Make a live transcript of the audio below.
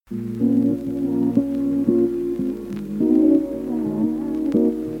Hey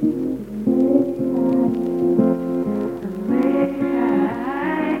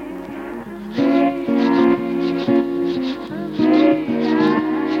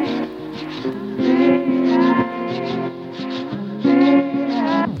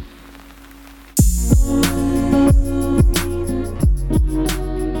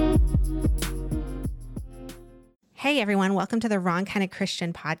everyone, welcome to the Wrong Kind of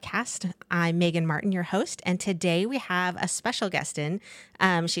Christian podcast. I'm Megan Martin, your host, and today we have a special guest in.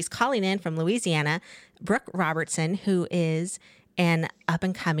 She's calling in from Louisiana, Brooke Robertson, who is an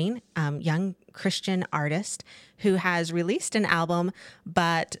up-and-coming young Christian artist who has released an album,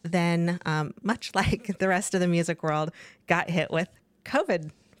 but then, much like the rest of the music world, got hit with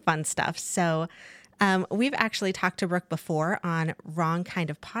COVID fun stuff. So we've actually talked to Brooke before on Wrong Kind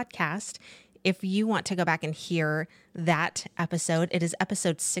of Podcast. If you want to go back and hear that episode, it is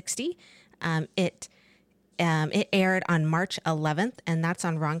episode 60. It aired on March 11th, and that's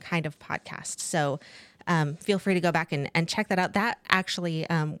on Wrong Kind of Podcast. So feel free to go back and check that out. That actually,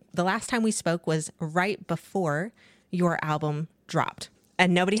 the last time we spoke was right before your album dropped,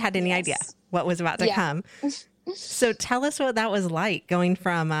 and nobody had any idea what was about to come. So tell us what that was like going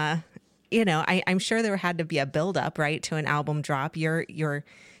from, I'm sure there had to be a buildup, right, to an album drop. You're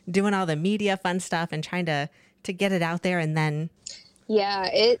doing all the media fun stuff and trying to get it out there, and then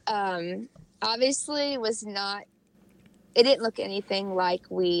it obviously it didn't look anything like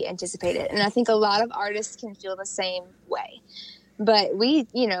we anticipated, and I think a lot of artists can feel the same way. But we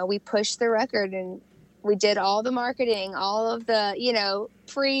pushed the record, and we did all the marketing, all of the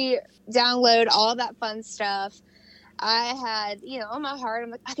pre-download, all that fun stuff. I had on my heart,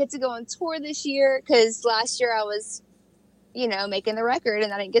 I'm like, I get to go on tour this year, because last year I was making the record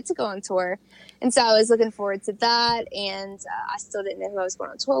and I didn't get to go on tour. And so I was looking forward to that. And I still didn't know who I was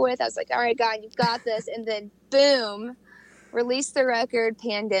going on tour with. I was like, all right, God, you've got this. And then boom, released the record,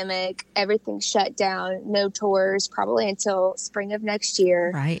 pandemic, everything shut down, no tours, probably until spring of next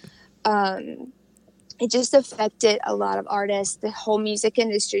year. Right. It just affected a lot of artists. The whole music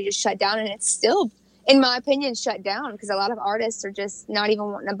industry just shut down, and it's still, in my opinion, shut down because a lot of artists are just not even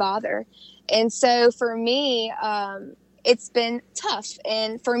wanting to bother. And so for me, it's been tough.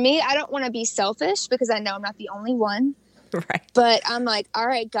 And for me, I don't want to be selfish because I know I'm not the only one. Right. But I'm like, all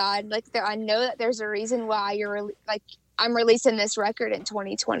right, God, I know that there's a reason why I'm releasing this record in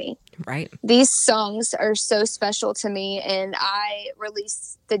 2020. Right. These songs are so special to me, and I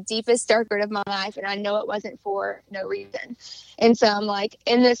released the deepest, dark root of my life, and I know it wasn't for no reason. And so I'm like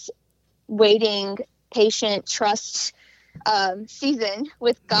in this waiting, patient, trust season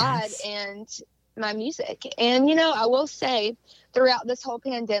with God and my music. And I will say, throughout this whole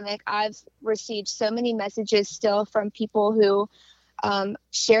pandemic, I've received so many messages still from people who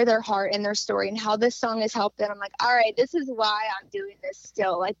share their heart and their story and how this song has helped them. I'm like, all right, this is why I'm doing this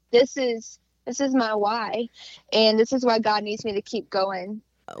still. Like, this is my why, and this is why God needs me to keep going.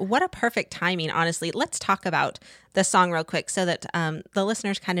 What a perfect timing, honestly. Let's talk about the song real quick so that the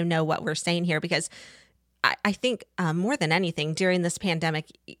listeners kind of know what we're saying here, because I think more than anything during this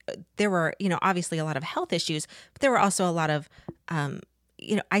pandemic, there were, obviously a lot of health issues, but there were also a lot of,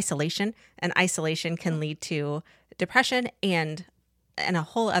 isolation, and isolation can lead to depression and a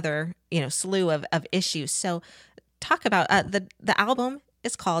whole other, slew of issues. So talk about the album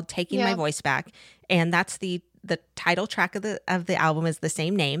is called Taking My Voice Back, and that's the title track of the album is the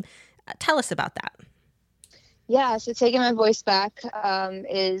same name. Tell us about that. Yeah. So Taking My Voice Back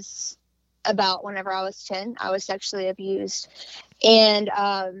is about whenever I was 10, I was sexually abused. And,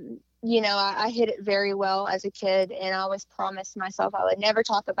 I hid it very well as a kid, and I always promised myself I would never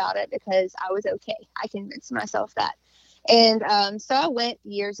talk about it because I was okay. I convinced myself that. And so I went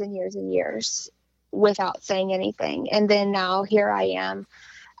years and years and years without saying anything. And then now here I am.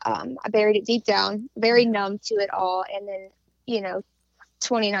 I buried it deep down, very numb to it all. And then,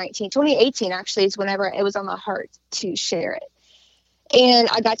 2018 actually is whenever it was on my heart to share it. And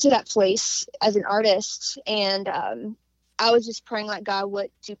I got to that place as an artist, and I was just praying like, God,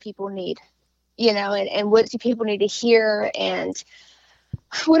 what do people need? And what do people need to hear? And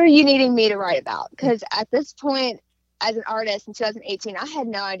what are you needing me to write about? Because at this point, as an artist in 2018, I had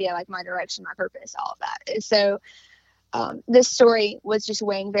no idea, my direction, my purpose, all of that. And so this story was just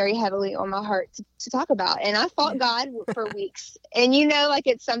weighing very heavily on my heart to talk about. And I fought God for weeks. And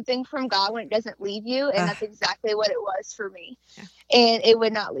it's something from God when it doesn't leave you. And that's exactly what it was for me. Yeah. And it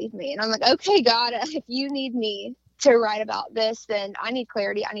would not leave me. And I'm like, okay, God, if you need me to write about this, then I need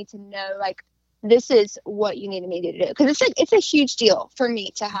clarity. I need to know, this is what you needed me to do. Because it's a huge deal for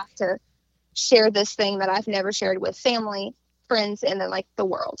me to have to share this thing that I've never shared with family, friends, and then like the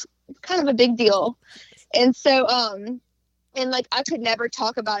world. Kind of a big deal. And so, and like I could never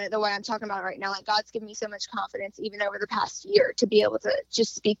talk about it the way I'm talking about it right now. Like God's given me so much confidence even over the past year to be able to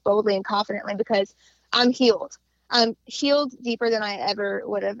just speak boldly and confidently because I'm healed. I'm healed deeper than I ever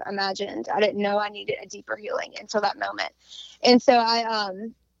would have imagined. I didn't know I needed a deeper healing until that moment. And so I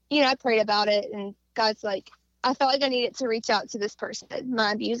prayed about it, and God's like, I felt like I needed to reach out to this person,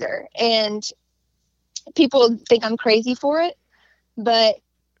 my abuser. And people think I'm crazy for it, but,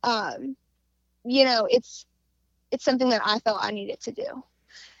 it's something that I felt I needed to do.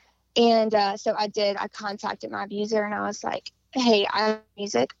 And so I did. I contacted my abuser, and I was like, hey, I have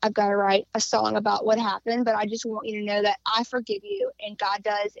music. I've got to write a song about what happened, but I just want you to know that I forgive you, and God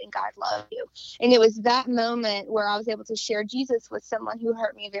does, and God loves you. And it was that moment where I was able to share Jesus with someone who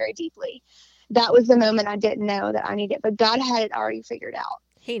hurt me very deeply. That was the moment I didn't know that I needed, but God had it already figured out.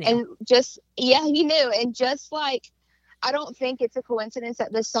 He knew. And he knew. And just like, I don't think it's a coincidence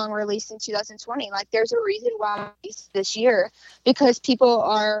that this song released in 2020. Like, there's a reason why I released this year, because people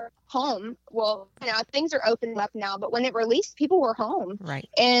are home. Well, things are opening up now, but when it released, people were home. Right.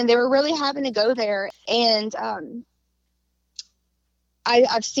 And they were really having to go there. And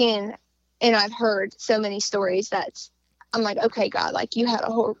I've seen and I've heard so many stories that I'm like, okay, God, like you had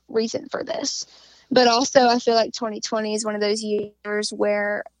a whole reason for this. But also I feel like 2020 is one of those years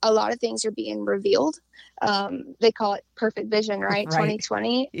where a lot of things are being revealed. They call it perfect vision, right?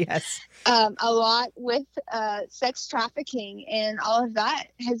 2020. Yes. A lot with sex trafficking and all of that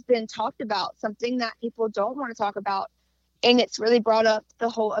has been talked about, something that people don't want to talk about. And it's really brought up the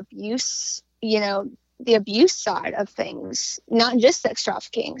whole abuse, the abuse side of things, not just sex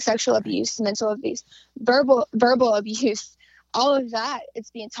trafficking, sexual abuse, mental abuse, verbal abuse. All of that, it's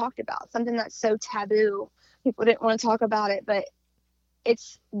being talked about, something that's so taboo. People didn't want to talk about it, but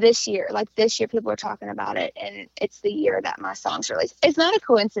it's this year. Like this year, people are talking about it, and it's the year that my song's released. It's not a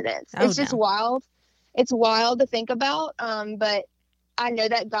coincidence. It's just wild. It's wild to think about, but I know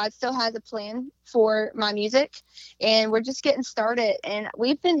that God still has a plan for my music, and we're just getting started. And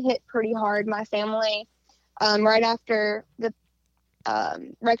we've been hit pretty hard. My family, right after the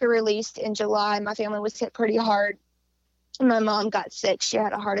record released in July, my family was hit pretty hard. My mom got sick. She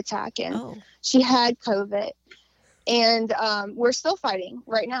had a heart attack, and she had COVID. And we're still fighting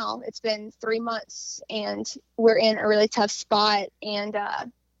right now. It's been 3 months, and we're in a really tough spot. And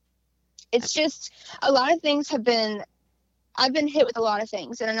it's just a lot of things I've been hit with a lot of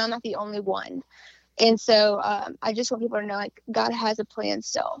things, and I'm not the only one. And so I just want people to know, like, God has a plan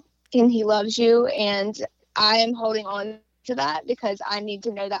still, and he loves you. And I am holding on to that because I need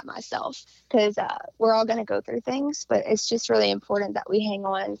to know that myself, because we're all going to go through things, but it's just really important that we hang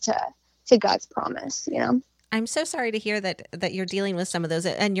on to God's promise, I'm so sorry to hear that you're dealing with some of those,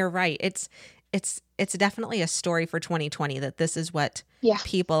 and you're right. It's definitely a story for 2020 that this is what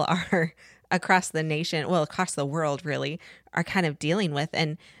people are across the nation, well, across the world really, are kind of dealing with.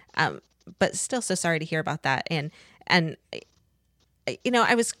 And but still so sorry to hear about that. And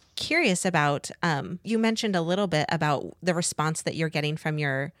I was curious about, you mentioned a little bit about the response that you're getting from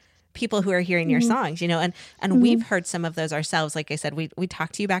your people who are hearing your songs, and we've heard some of those ourselves. Like I said, we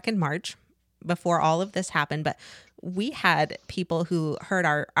talked to you back in March before all of this happened, but we had people who heard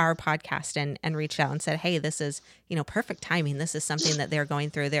our podcast and reached out and said, hey, this is, perfect timing. This is something that they're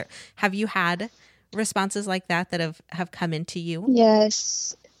going through there. Have you had responses like that have come into you?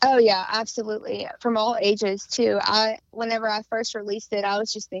 Yes. Oh yeah, absolutely. From all ages too. Whenever I first released it, I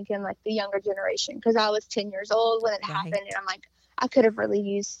was just thinking like the younger generation, because I was 10 years old when it happened, and I'm like, I could have really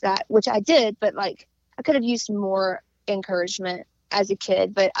used that, which I did, but like I could have used more encouragement as a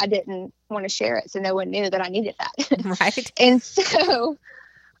kid, but I didn't want to share it, so no one knew that I needed that. Right. And so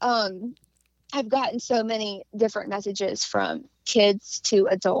I've gotten so many different messages from kids to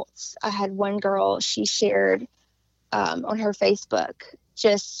adults. I had one girl, she shared on her Facebook,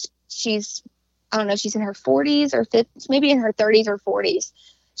 she's I don't know, she's in her 40s or 50s, maybe in her 30s or 40s.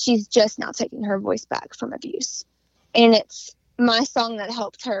 She's just now taking her voice back from abuse. And it's my song that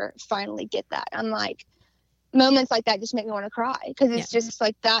helped her finally get that. I'm like, moments like that just make me want to cry, because it's just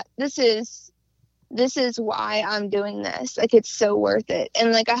like that. This is why I'm doing this. Like, it's so worth it.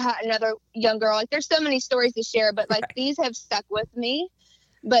 And like, I had another young girl, like there's so many stories to share, but like these have stuck with me.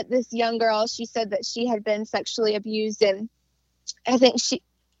 But this young girl, she said that she had been sexually abused, and I think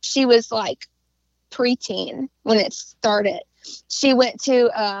she was like preteen when it started. She went to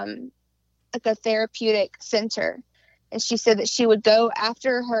like a therapeutic center, and she said that she would go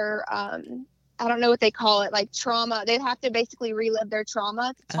after her I don't know what they call it, like trauma. They'd have to basically relive their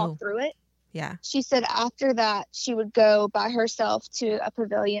trauma to talk through it. Yeah. She said after that, she would go by herself to a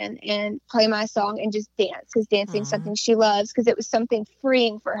pavilion and play my song and just dance, because dancing is Aw. something she loves, because it was something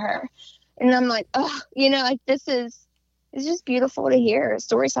freeing for her. And I'm like, oh, like it's just beautiful to hear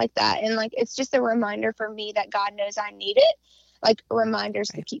stories like that. And like, it's just a reminder for me that God knows I need it. Like reminders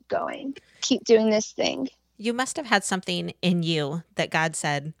to Right. keep going, keep doing this thing. You must have had something in you that God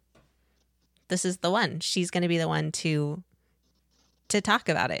said, this is the one. She's going to be the one to talk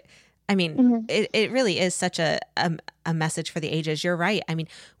about it. I mean, Mm-hmm. it really is such a message for the ages. You're right. I mean,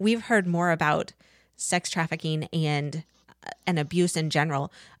 we've heard more about sex trafficking and abuse in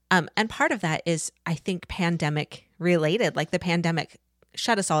general. And part of that is, I think, pandemic related. Like the pandemic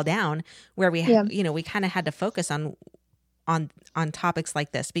shut us all down, where we, Yeah. we kind of had to focus on topics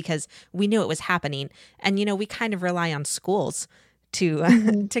like this because we knew it was happening. And, we kind of rely on schools to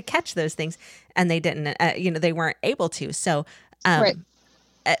Mm-hmm. to catch those things, and they didn't. They weren't able to. So, Right.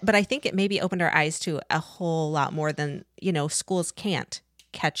 but I think it maybe opened our eyes to a whole lot more than, schools can't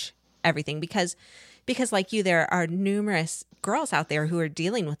catch everything because like you, there are numerous girls out there who are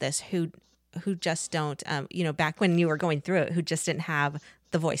dealing with this who just don't, back when you were going through it, who just didn't have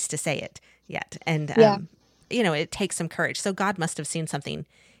the voice to say it yet. And, Yeah. It takes some courage. So God must have seen something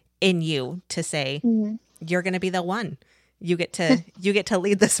in you to say, Mm-hmm. you're going to be the one. You get to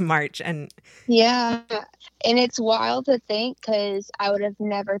lead this march. And Yeah. And it's wild to think, because I would have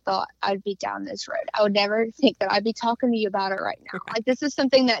never thought I'd be down this road. I would never think that I'd be talking to you about it right now. Like, this is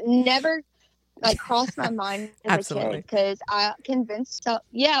something that never crossed my mind as a Absolutely. kid, because I convinced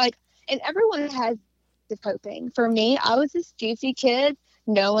and everyone has the coping. For me, I was this juicy kid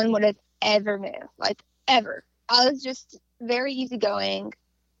no one would have ever knew, like ever. I was just very easygoing.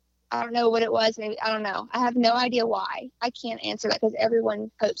 I don't know what it was. Maybe, I don't know. I have no idea why. I can't answer that, because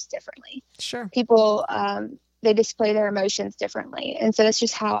everyone copes differently. Sure. People, they display their emotions differently. And so that's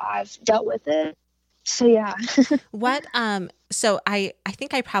just how I've dealt with it. So, yeah. What, so I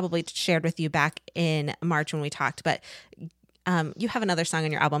think I probably shared with you back in March when we talked, but, you have another song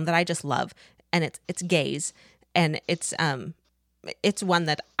on your album that I just love, and it's Gaze. And it's one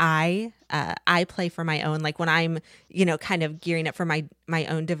that I play for my own, like when I'm, kind of gearing up for my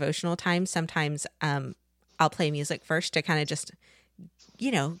own devotional time. Sometimes, I'll play music first to kind of just,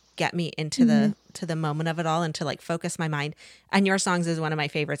 get me into the moment of it all and to like focus my mind. And Your Songs is one of my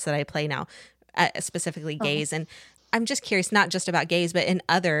favorites that I play now, specifically Gaze. And I'm just curious, not just about Gaze, but in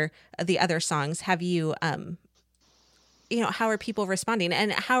the other songs, have you, how are people responding,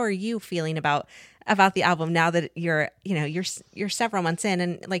 and how are you feeling about the album now that you're several months in,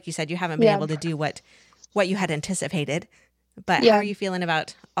 and like you said, you haven't been able to do what you had anticipated, but how are you feeling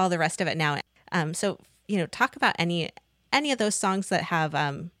about all the rest of it now? So, talk about any of those songs that have,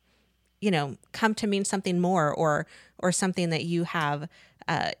 come to mean something more, or something that you have,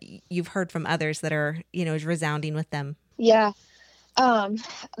 you've heard from others that are, is resounding with them. Yeah.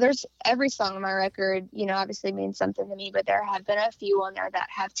 There's every song on my record, obviously means something to me, but there have been a few on there that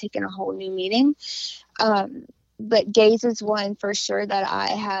have taken a whole new meaning. But Gaze is one for sure that I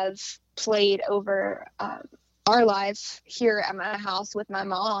have played over, our life here at my house with my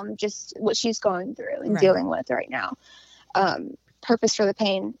mom, just what she's going through and dealing with right now. Purpose for the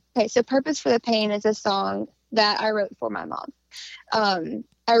Pain. Okay. So Purpose for the Pain is a song that I wrote for my mom.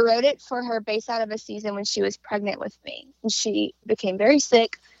 I wrote it for her based out of a season when she was pregnant with me, and she became very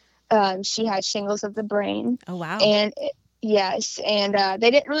sick. She had shingles of the brain. Oh, wow. And yes. And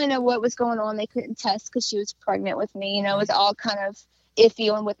they didn't really know what was going on. They couldn't test because she was pregnant with me. It was all kind of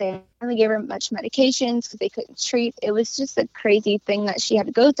iffy on what they really gave her much medications because they couldn't treat. It was just a crazy thing that she had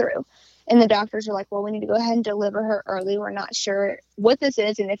to go through. And the doctors are like, well, we need to go ahead and deliver her early. We're not sure what this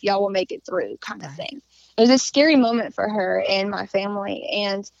is and if y'all will make it through, kind of thing. It was a scary moment for her and my family.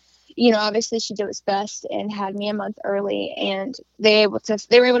 And, obviously she did what's best and had me a month early. And they were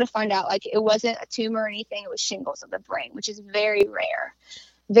able to find out, like, it wasn't a tumor or anything. It was shingles of the brain, which is very rare,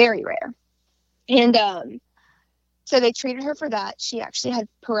 very rare. And so they treated her for that. She actually had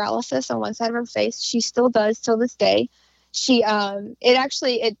paralysis on one side of her face. She still does till this day. She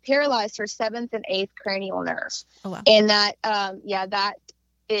it paralyzed her 7th and 8th cranial nerve. Oh, wow. And that that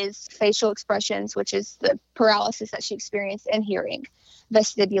is facial expressions, which is the paralysis that she experienced, and hearing,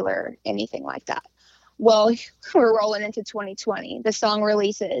 vestibular, anything like that. Well, we're rolling into 2020. The song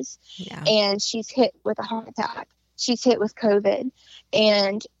releases, and she's hit with a heart attack. She's hit with COVID,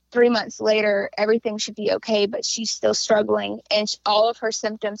 and 3 months later, everything should be okay, but she's still struggling, and all of her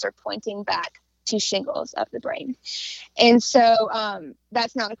symptoms are pointing back to shingles of the brain. And so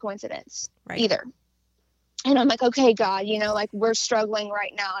that's not a coincidence either. And I'm like, okay, God, we're struggling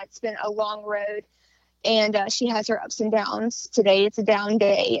right now. It's been a long road. and she has her ups and downs. Today it's a down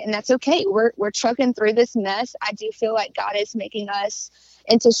day, and that's okay. We're trucking through this mess. I do feel like God is making us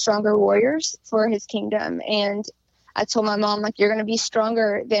into stronger warriors for his kingdom. And I told my mom, like, you're going to be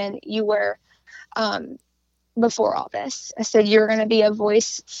stronger than you were before all this. I said, you're going to be a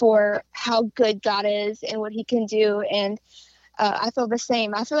voice for how good God is and what he can do. And I feel the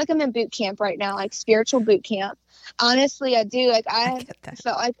same. I feel like I'm in boot camp right now, like spiritual boot camp. Honestly, I do. Like, I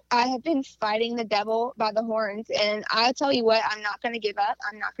felt like I have been fighting the devil by the horns. And I tell you what, I'm not going to give up.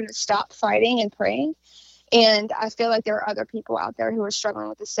 I'm not going to stop fighting and praying. And I feel like there are other people out there who are struggling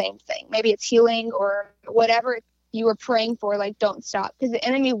with the same thing. Maybe it's healing or whatever you were praying for. Like, don't stop, because the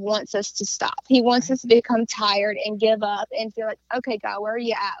enemy wants us to stop. He wants us to become tired and give up and feel like, okay, God, where are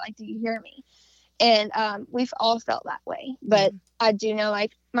you at? Like, do you hear me? And we've all felt that way. But I do know,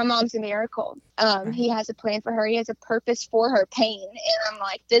 like, my mom's a miracle. He has a plan for her. He has a purpose for her pain. And I'm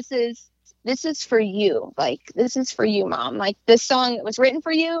like, this is for you. Like, this is for you, Mom. Like, this song was written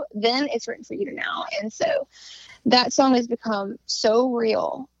for you, then it's written for you now. And so that song has become so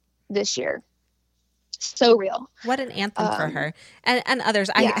real this year. So real. What an anthem for her and others.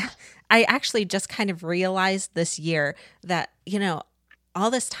 Yeah. I actually just kind of realized this year that, you know, all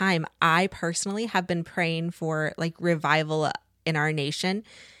this time, I personally have been praying for like revival in our nation.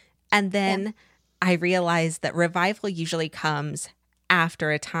 And then I realized that revival usually comes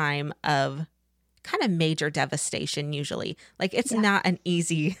after a time of kind of major devastation, usually. Like, it's not an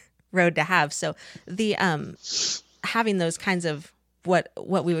easy road to have. So the having those kinds of what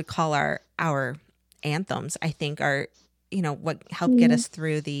we would call our anthems, I think, are, you know, what help get us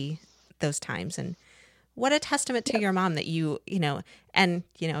through those times. And what a testament to your mom that you know, and,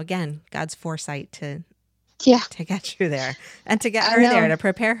 you know, again, God's foresight to get you there and to get her there, to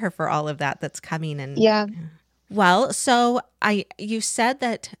prepare her for all of that's coming. And well, so you said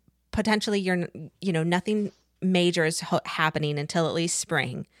that potentially nothing major is happening until at least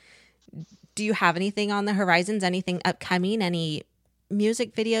spring. Do you have anything on the horizons, anything upcoming, any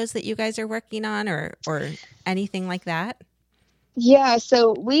music videos that you guys are working on or anything like that? Yeah.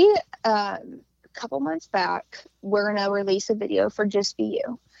 So we, couple months back, we're going to release a video for Just Be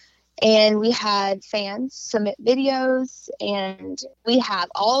You. And we had fans submit videos, and we have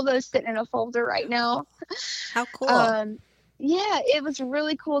all those sitting in a folder right now. How cool. Yeah, it was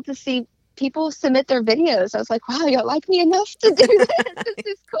really cool to see people submit their videos. I was like, wow, y'all like me enough to do this. This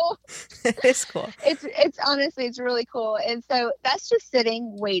is cool. It is cool. It's honestly, it's really cool. And so that's just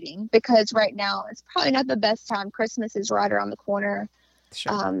sitting, waiting, because right now it's probably not the best time. Christmas is right around the corner.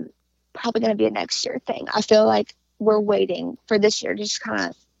 Sure. Probably going to be a next year thing. I feel like we're waiting for this year to just kind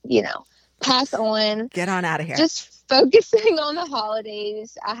of, you know, pass on. Get on out of here. Just focusing on the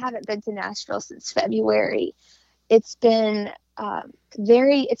holidays. I haven't been to Nashville since February. It's been a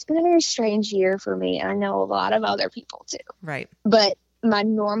very strange year for me. And I know a lot of other people too. Right. But my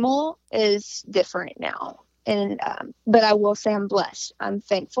normal is different now. And, but I will say I'm blessed. I'm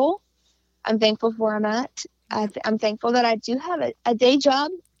thankful. I'm thankful for where I'm at. I'm thankful that I do have a day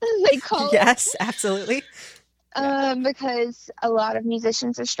job, as they call it. Yes, absolutely. Because a lot of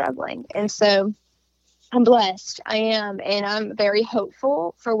musicians are struggling. And so I'm blessed. I am. And I'm very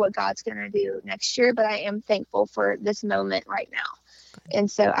hopeful for what God's going to do next year. But I am thankful for this moment right now. And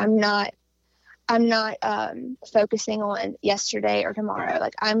so I'm not focusing on yesterday or tomorrow.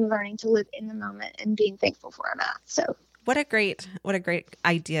 Like, I'm learning to live in the moment and being thankful for where I'm at. So what a great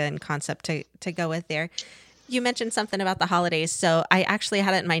idea and concept to go with there. You mentioned something about the holidays, so I actually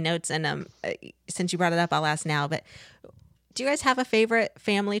had it in my notes, and since you brought it up, I'll ask now. But do you guys have a favorite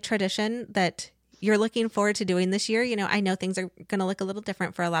family tradition that you're looking forward to doing this year? You know, I know things are going to look a little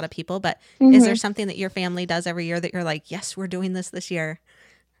different for a lot of people, but is there something that your family does every year that you're like, yes, we're doing this year,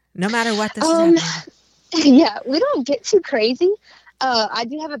 no matter what this is happening? Yeah, we don't get too crazy. I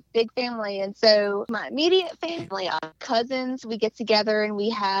do have a big family, and so my immediate family, cousins, we get together and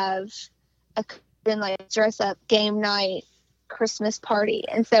we have a like dress up game night Christmas party.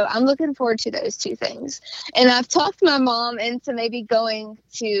 And so I'm looking forward to those two things. And I've talked my mom into maybe going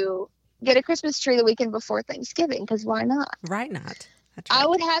to get a Christmas tree the weekend before Thanksgiving, because why not? Right, not. That's right. I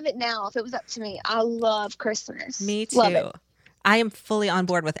would have it now if it was up to me. I love Christmas. Me too. Love it. I am fully on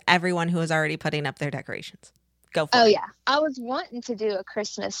board with everyone who is already putting up their decorations. Go for it. Oh yeah. I was wanting to do a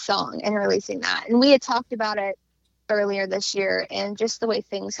Christmas song and releasing that. And we had talked about it earlier this year, and just the way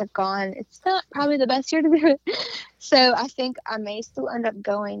things have gone, it's not probably the best year to do it. So I think I may still end up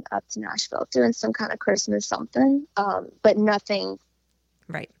going up to Nashville, doing some kind of Christmas something, but nothing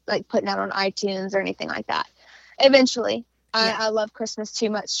right, like putting out on iTunes or anything like that. Eventually, I love Christmas too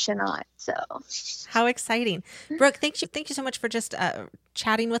much to not. So how exciting. Brooke, thank you so much for just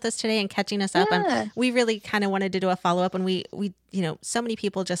chatting with us today and catching us up. We really kind of wanted to do a follow-up, and we so many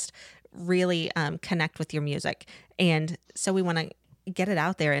people just really connect with your music. And so we want to get it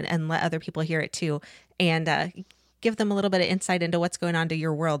out there and let other people hear it too, and give them a little bit of insight into what's going on to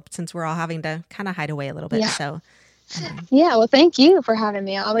your world, since we're all having to kind of hide away a little bit. So well, thank you for having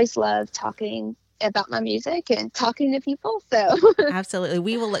me. I always love talking about my music and talking to people. So absolutely.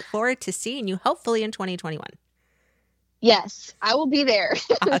 We will look forward to seeing you hopefully in 2021. Yes, I will be there.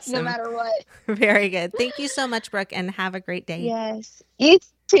 Awesome. No matter what. Very good. Thank you so much, Brooke, and have a great day. Yes, you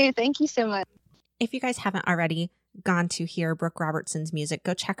too. Thank you so much. If you guys haven't already gone to hear Brooke Robertson's music,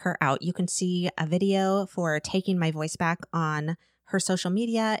 go check her out. You can see a video for Taking My Voice Back on her social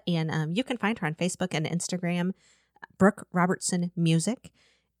media, and you can find her on Facebook and Instagram, Brooke Robertson Music.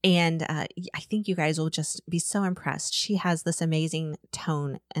 And I think you guys will just be so impressed. She has this amazing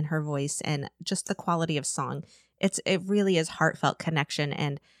tone in her voice and just the quality of song. It really is heartfelt connection,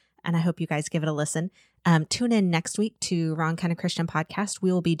 and I hope you guys give it a listen. Tune in next week to Wrong Kind of Christian Podcast.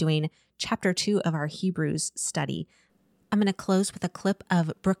 We will be doing chapter 2 of our Hebrews study. I'm going to close with a clip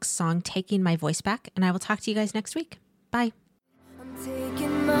of Brooke's song, Taking My Voice Back, and I will talk to you guys next week. Bye. I'm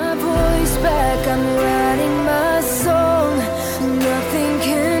taking my voice back. I'm